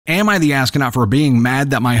Am I the astronaut for being mad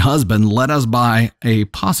that my husband let us buy a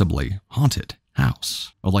possibly haunted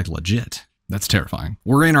house? Oh, like legit. That's terrifying.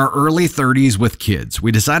 We're in our early 30s with kids.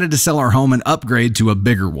 We decided to sell our home and upgrade to a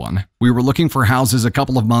bigger one. We were looking for houses a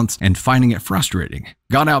couple of months and finding it frustrating.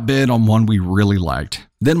 Got outbid on one we really liked.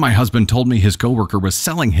 Then my husband told me his coworker was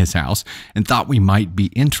selling his house and thought we might be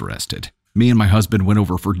interested. Me and my husband went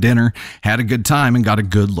over for dinner, had a good time, and got a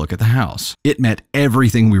good look at the house. It met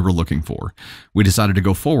everything we were looking for. We decided to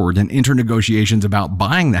go forward and enter negotiations about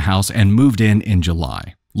buying the house and moved in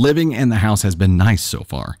July. Living in the house has been nice so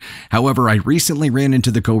far. However, I recently ran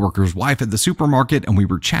into the coworker's wife at the supermarket and we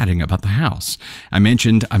were chatting about the house. I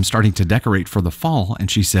mentioned I'm starting to decorate for the fall and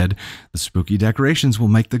she said, "The spooky decorations will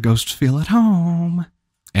make the ghosts feel at home,"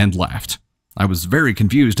 and laughed. I was very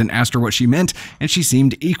confused and asked her what she meant, and she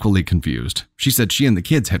seemed equally confused. She said she and the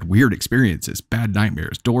kids had weird experiences, bad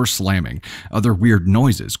nightmares, doors slamming, other weird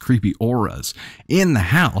noises, creepy auras in the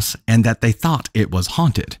house, and that they thought it was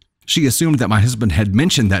haunted. She assumed that my husband had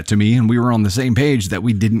mentioned that to me and we were on the same page, that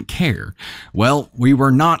we didn't care. Well, we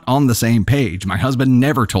were not on the same page. My husband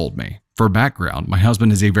never told me. For background, my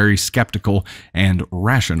husband is a very skeptical and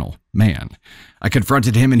rational man. I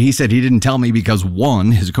confronted him and he said he didn't tell me because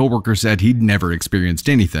 1, his coworker said he'd never experienced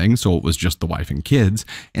anything, so it was just the wife and kids,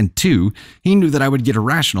 and 2, he knew that I would get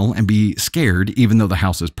irrational and be scared even though the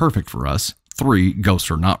house is perfect for us. 3,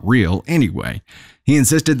 ghosts are not real anyway. He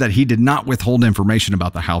insisted that he did not withhold information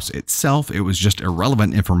about the house itself. It was just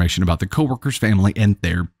irrelevant information about the coworker's family and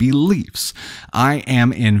their beliefs. I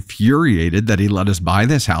am infuriated that he let us buy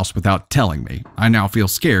this house without telling me. I now feel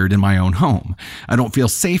scared in my own home. I don't feel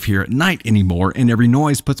safe here at night anymore, and every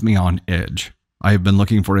noise puts me on edge. I have been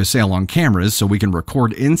looking for a sale on cameras so we can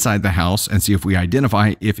record inside the house and see if we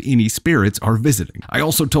identify if any spirits are visiting. I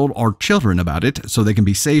also told our children about it so they can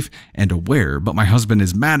be safe and aware, but my husband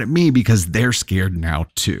is mad at me because they're scared now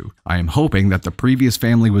too. I am hoping that the previous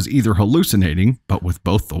family was either hallucinating, but with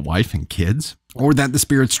both the wife and kids, or that the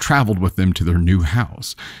spirits traveled with them to their new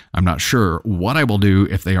house. I'm not sure what I will do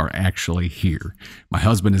if they are actually here. My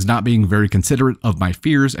husband is not being very considerate of my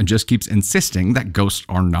fears and just keeps insisting that ghosts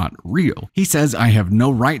are not real. He says I have no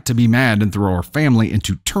right to be mad and throw our family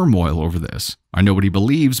into turmoil over this. I know what he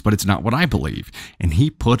believes, but it's not what I believe, and he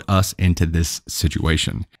put us into this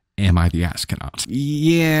situation. Am I the astronaut?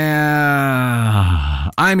 Yeah,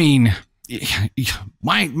 I mean,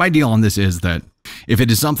 my deal on this is that if it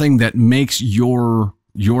is something that makes your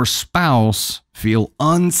spouse feel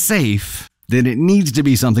unsafe, then it needs to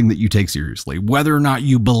be something that you take seriously, whether or not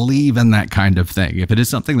you believe in that kind of thing. If it is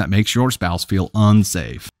something that makes your spouse feel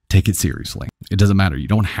unsafe, take it seriously. It doesn't matter. You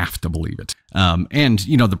don't have to believe it. And,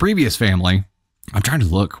 you know, the previous family, I'm trying to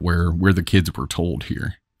look where the kids were told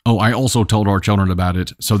here. Oh, I also told our children about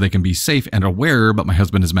it so they can be safe and aware, but my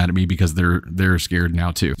husband is mad at me because they're scared now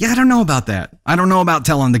too. Yeah, I don't know about that. I don't know about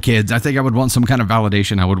telling the kids. I think I would want some kind of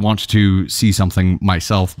validation. I would want to see something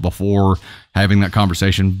myself before having that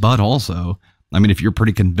conversation. But also, I mean, if you're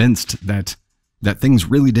pretty convinced that things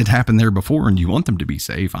really did happen there before and you want them to be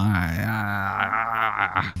safe,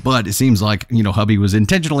 but it seems like, you know, hubby was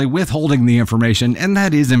intentionally withholding the information, and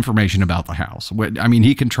that is information about the house. I mean,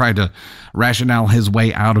 he can try to rationale his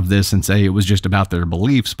way out of this and say it was just about their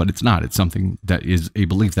beliefs, but it's not. It's something that is a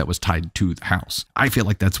belief that was tied to the house. I feel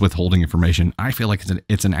like that's withholding information. I feel like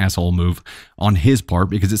it's an asshole move on his part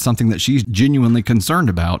because it's something that she's genuinely concerned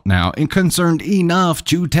about now, and concerned enough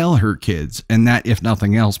to tell her kids, and that if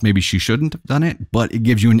nothing else, maybe she shouldn't have done it, but it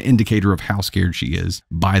gives you an indicator of how scared she is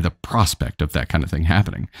by the prospect of that kind of thing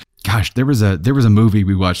happening. Gosh, there was a movie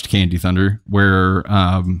we watched, Candy Thunder, where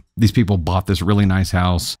these people bought this really nice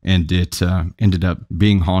house and it ended up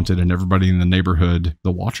being haunted, and everybody in the neighborhood,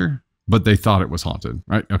 the watcher, but they thought it was haunted,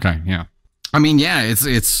 right? Okay, yeah. I mean, yeah,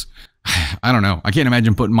 it's I don't know. I can't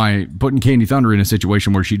imagine putting Candy Thunder in a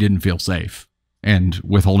situation where she didn't feel safe and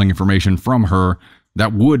withholding information from her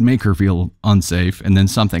that would make her feel unsafe, and then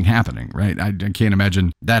something happening, right? I can't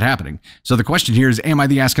imagine that happening. So the question here is, am I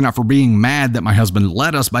the astronaut for being mad that my husband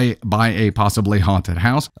let us buy a possibly haunted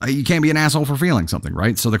house? You can't be an asshole for feeling something,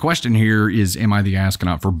 right? So the question here is, am I the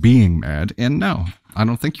astronaut for being mad? And no, I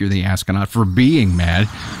don't think you're the astronaut for being mad.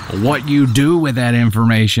 What you do with that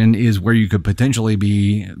information is where you could potentially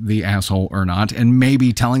be the asshole or not. And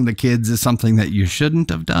maybe telling the kids is something that you shouldn't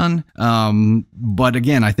have done. But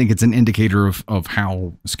again, I think it's an indicator of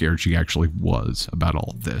how scared she actually was about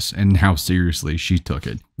all of this and how seriously she took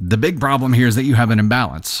it. The big problem here is that you have an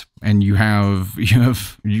imbalance, and you've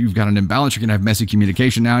got an imbalance. You're going to have messy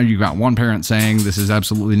communication now. You've got one parent saying this is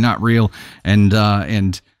absolutely not real, and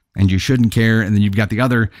you shouldn't care. And then you've got the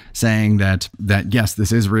other saying that yes,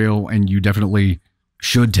 this is real, and you definitely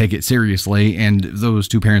should take it seriously, and those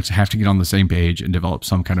two parents have to get on the same page and develop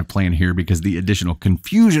some kind of plan here, because the additional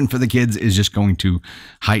confusion for the kids is just going to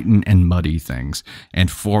heighten and muddy things. And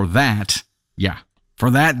for that,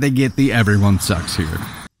 they get the everyone sucks here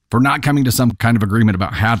for not coming to some kind of agreement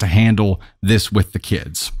about how to handle this with the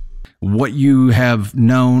kids. What you have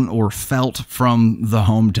known or felt from the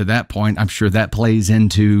home to that point, I'm sure that plays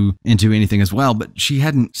into anything as well. But she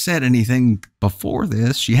hadn't said anything before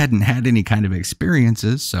this. She hadn't had any kind of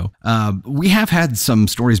experiences. So we have had some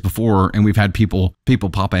stories before, and we've had people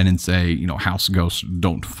pop in and say, house ghosts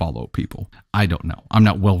don't follow people. I don't know. I'm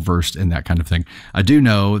not well versed in that kind of thing. I do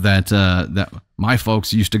know that that my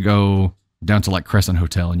folks used to go down to like Crescent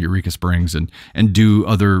Hotel in Eureka Springs and do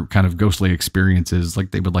other kind of ghostly experiences. Like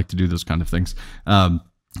they would like to do those kind of things.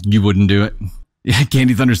 You wouldn't do it? Yeah,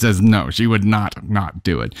 Candy Thunder says no, she would not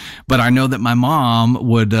do it. But I know that my mom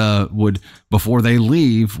would before they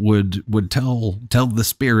leave would tell the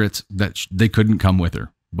spirits that they couldn't come with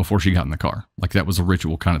her before she got in the car. Like that was a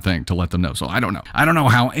ritual kind of thing to let them know. So I don't know. I don't know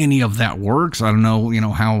how any of that works. I don't know,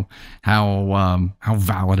 how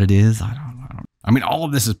valid it is. I mean, all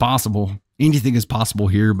of this is possible. Anything is possible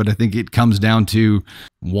here, but I think it comes down to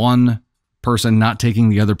one person not taking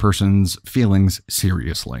the other person's feelings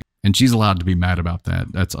seriously. And she's allowed to be mad about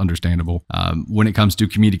that. That's understandable. When it comes to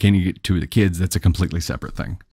communicating it to the kids, that's a completely separate thing.